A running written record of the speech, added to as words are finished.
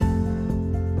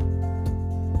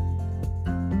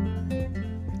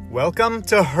Welcome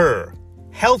to Her,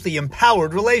 Healthy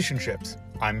Empowered Relationships.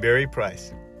 I'm Barry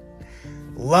Price.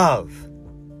 Love.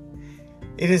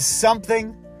 It is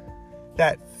something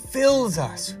that fills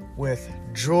us with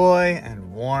joy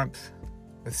and warmth,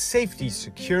 with safety,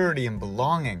 security, and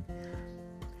belonging.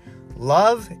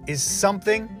 Love is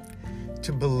something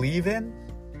to believe in,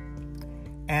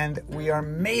 and we are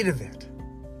made of it.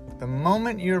 The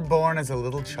moment you're born as a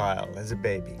little child, as a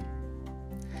baby,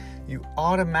 you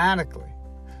automatically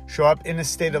show up in a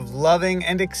state of loving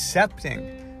and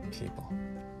accepting people.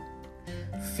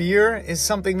 Fear is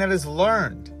something that is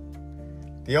learned.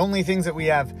 The only things that we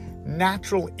have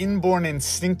natural, inborn,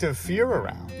 instinctive fear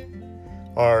around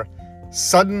are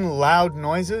sudden, loud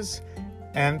noises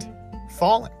and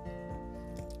falling.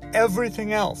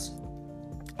 Everything else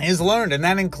is learned, and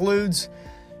that includes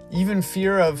even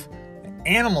fear of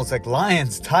animals like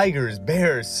lions, tigers,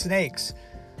 bears, snakes.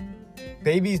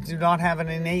 Babies do not have an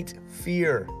innate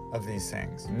fear of these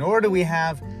things, nor do we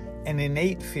have an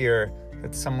innate fear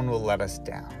that someone will let us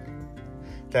down,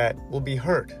 that we'll be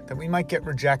hurt, that we might get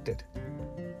rejected.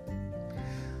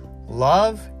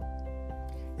 Love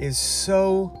is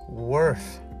so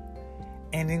worth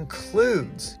and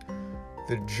includes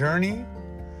the journey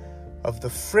of the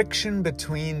friction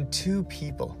between two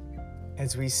people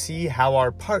as we see how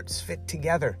our parts fit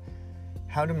together.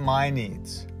 How do my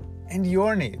needs and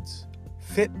your needs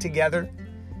fit together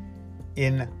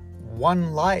in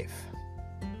one life?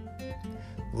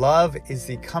 Love is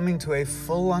the coming to a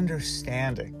full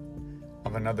understanding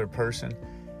of another person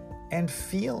and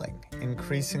feeling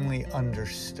increasingly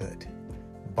understood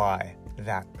by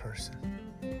that person.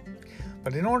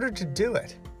 But in order to do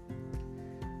it,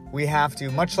 we have to,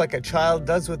 much like a child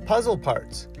does with puzzle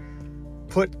parts,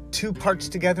 put two parts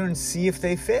together and see if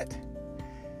they fit.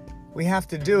 We have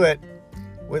to do it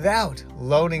without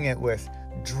loading it with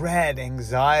dread,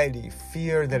 anxiety,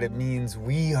 fear that it means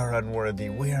we are unworthy,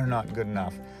 we are not good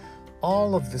enough.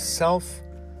 All of the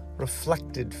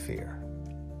self-reflected fear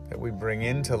that we bring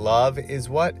into love is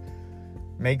what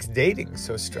makes dating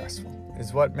so stressful,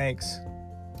 is what makes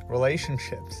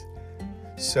relationships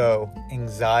so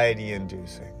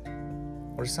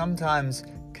anxiety-inducing, or sometimes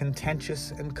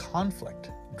contentious and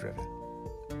conflict-driven.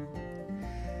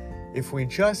 If we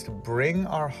just bring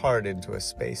our heart into a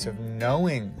space of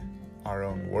knowing our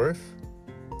own worth,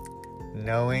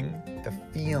 knowing the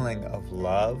feeling of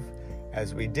love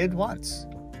as we did once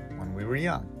when we were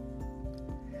young,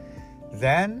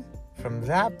 then from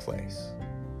that place,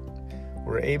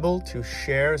 we're able to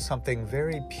share something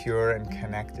very pure and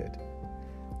connected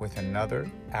with another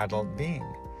adult being.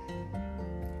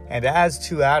 And as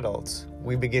two adults,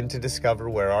 we begin to discover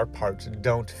where our parts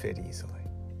don't fit easily.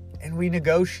 And we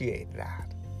negotiate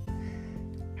that.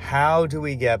 How do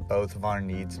we get both of our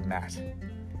needs met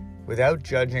without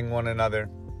judging one another,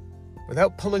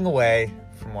 without pulling away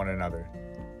from one another?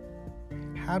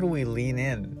 How do we lean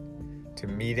in to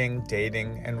meeting,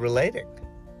 dating, and relating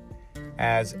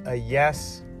as a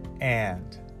yes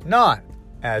and, not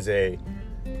as a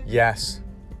yes,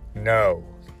 no,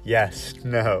 yes,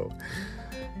 no?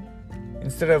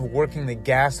 Instead of working the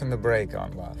gas and the brake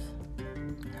on love,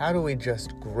 how do we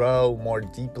just grow more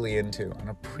deeply into an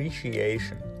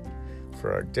appreciation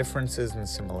for our differences and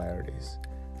similarities?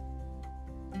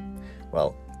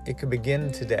 Well, it could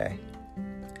begin today.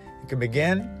 It could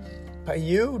begin by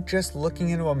you just looking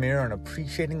into a mirror and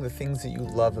appreciating the things that you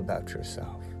love about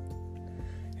yourself.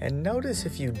 And notice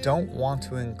if you don't want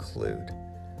to include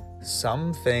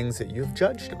some things that you've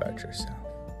judged about yourself.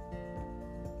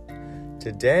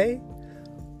 Today,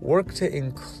 work to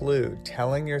include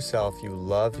telling yourself you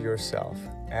love yourself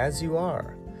as you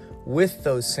are, with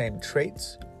those same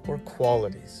traits or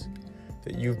qualities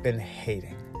that you've been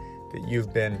hating, that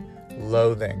you've been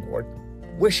loathing or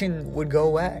wishing would go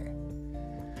away.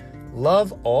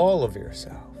 Love all of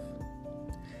yourself.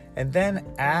 And then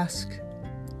ask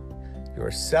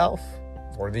yourself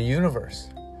or the universe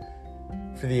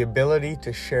for the ability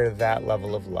to share that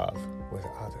level of love with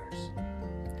others.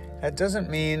 That doesn't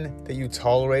mean that you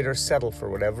tolerate or settle for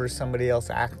whatever somebody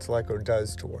else acts like or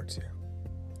does towards you.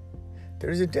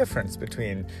 There's a difference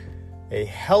between a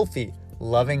healthy,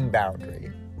 loving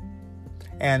boundary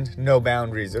and no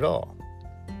boundaries at all.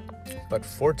 But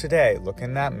for today, look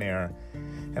in that mirror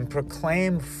and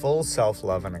proclaim full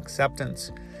self-love and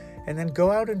acceptance, and then go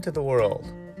out into the world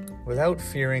without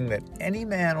fearing that any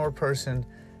man or person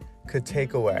could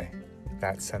take away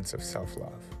that sense of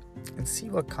self-love, and see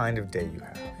what kind of day you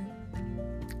have.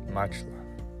 Much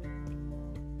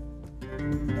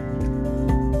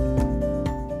love.